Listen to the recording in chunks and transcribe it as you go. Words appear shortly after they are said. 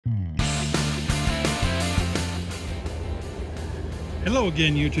Hello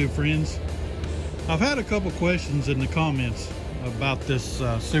again, YouTube friends. I've had a couple questions in the comments about this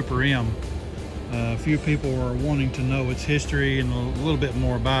Super M. A few people are wanting to know its history and a little bit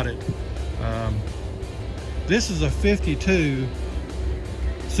more about it. This is a 52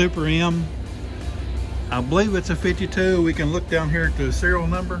 Super M. I believe it's a 52. We can look down here at the serial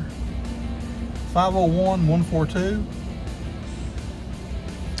number, 501142.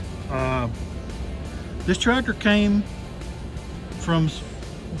 This tractor came from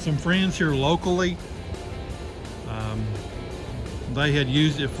some friends here locally. They had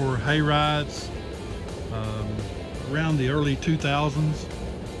used it for hay rides around the early 2000s,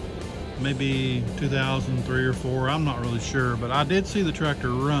 maybe 2003 or 4. I'm not really sure, but I did see the tractor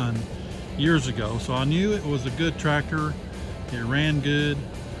run years ago, so I knew it was a good tractor. It ran good.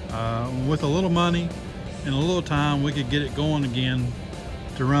 With a little money and a little time, we could get it going again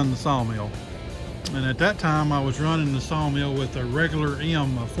to run the sawmill. And at that time, I was running the sawmill with a regular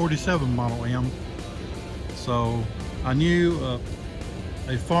M, a 47 model M. So I knew a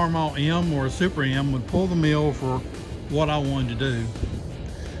Farmall M or a Super M would pull the mill for what I wanted to do.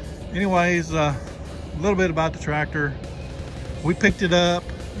 Anyways, a little bit about the tractor. We picked it up,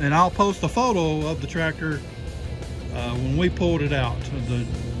 and I'll post a photo of the tractor when we pulled it out,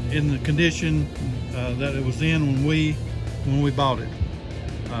 in the condition that it was in when we bought it.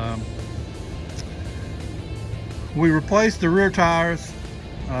 We replaced the rear tires,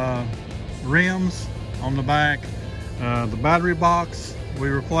 rims on the back, the battery box we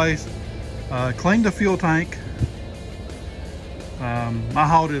replaced, cleaned the fuel tank. I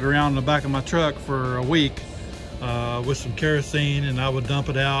hauled it around the back of my truck for a week with some kerosene, and I would dump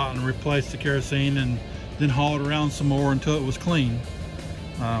it out and replace the kerosene and then haul it around some more until it was clean.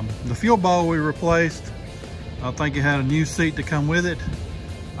 The fuel bowl we replaced. I think it had a new seat to come with it.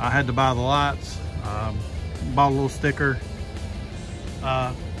 I had to buy the lights. Bought a little sticker,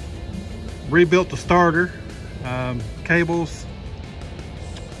 rebuilt the starter, cables.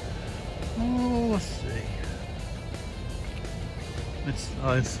 Oh, let's see,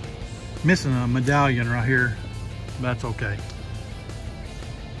 it's missing a medallion right here. That's okay.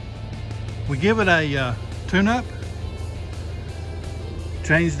 We give it a tune-up,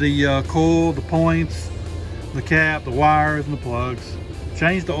 change the coil, the points, the cap, the wires, and the plugs,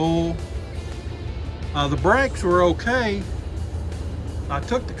 change the oil. The brakes were okay. I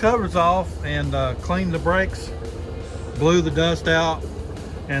took the covers off and cleaned the brakes, blew the dust out,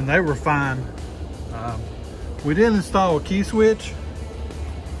 and they were fine. We did install a key switch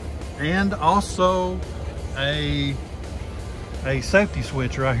and also a safety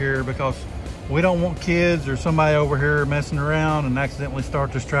switch right here, because we don't want kids or somebody over here messing around and accidentally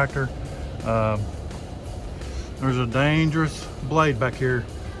start this tractor. There's a dangerous blade back here.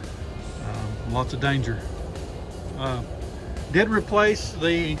 Lots of danger. Did replace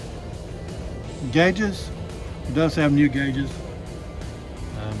the gauges. It does have new gauges.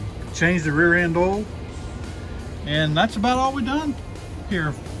 Changed the rear end oil, and that's about all we done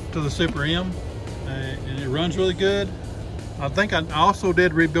here to the Super M. And it runs really good. I think I also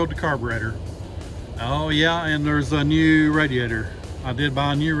did rebuild the carburetor. Oh yeah, and there's a new radiator. I did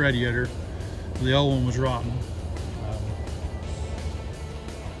buy a new radiator. The old one was rotten.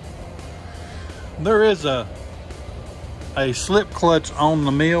 There is a slip clutch on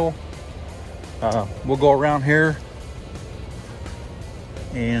the mill. We'll go around here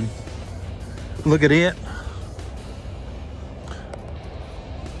and look at it.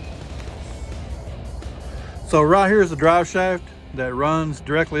 So right here is the drive shaft that runs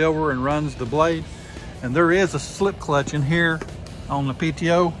directly over and runs the blade. And there is a slip clutch in here on the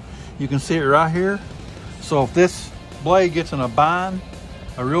PTO. You can see it right here. So if this blade gets in a bind,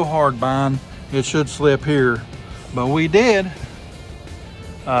 a real hard bind, it should slip here. But we did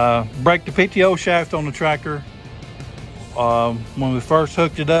break the PTO shaft on the tractor. When we first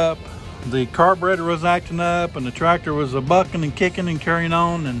hooked it up, the carburetor was acting up and the tractor was bucking and kicking and carrying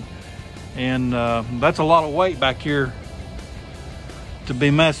on, and that's a lot of weight back here to be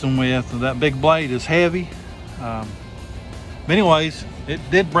messing with. That big blade is heavy. But anyways, it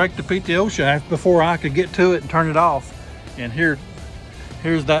did break the PTO shaft before I could get to it and turn it off. And here's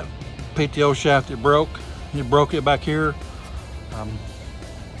that PTO shaft it broke. It broke it back here.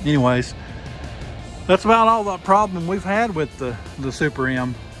 Anyways, that's about all the problem we've had with the Super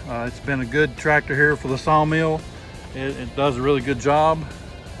M. It's been a good tractor here for the sawmill. It does a really good job.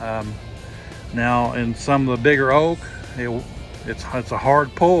 Now in some of the bigger oak, it's a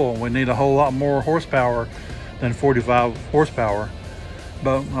hard pull. We need a whole lot more horsepower than 45 horsepower.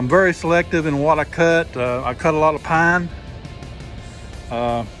 But I'm very selective in what I cut. I cut a lot of pine.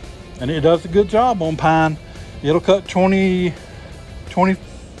 And it does a good job on pine. It'll cut 20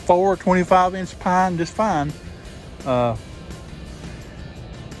 24, 25 inch pine just fine.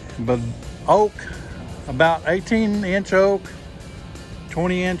 But oak, about 18 inch oak,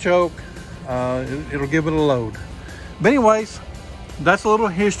 20 inch oak, it'll give it a load. But anyways, that's a little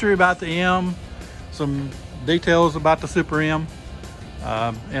history about the M, some details about the Super M,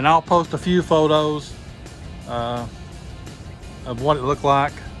 and I'll post a few photos of what it looked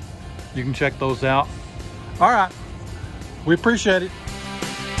like. You can check those out. All right, we appreciate it.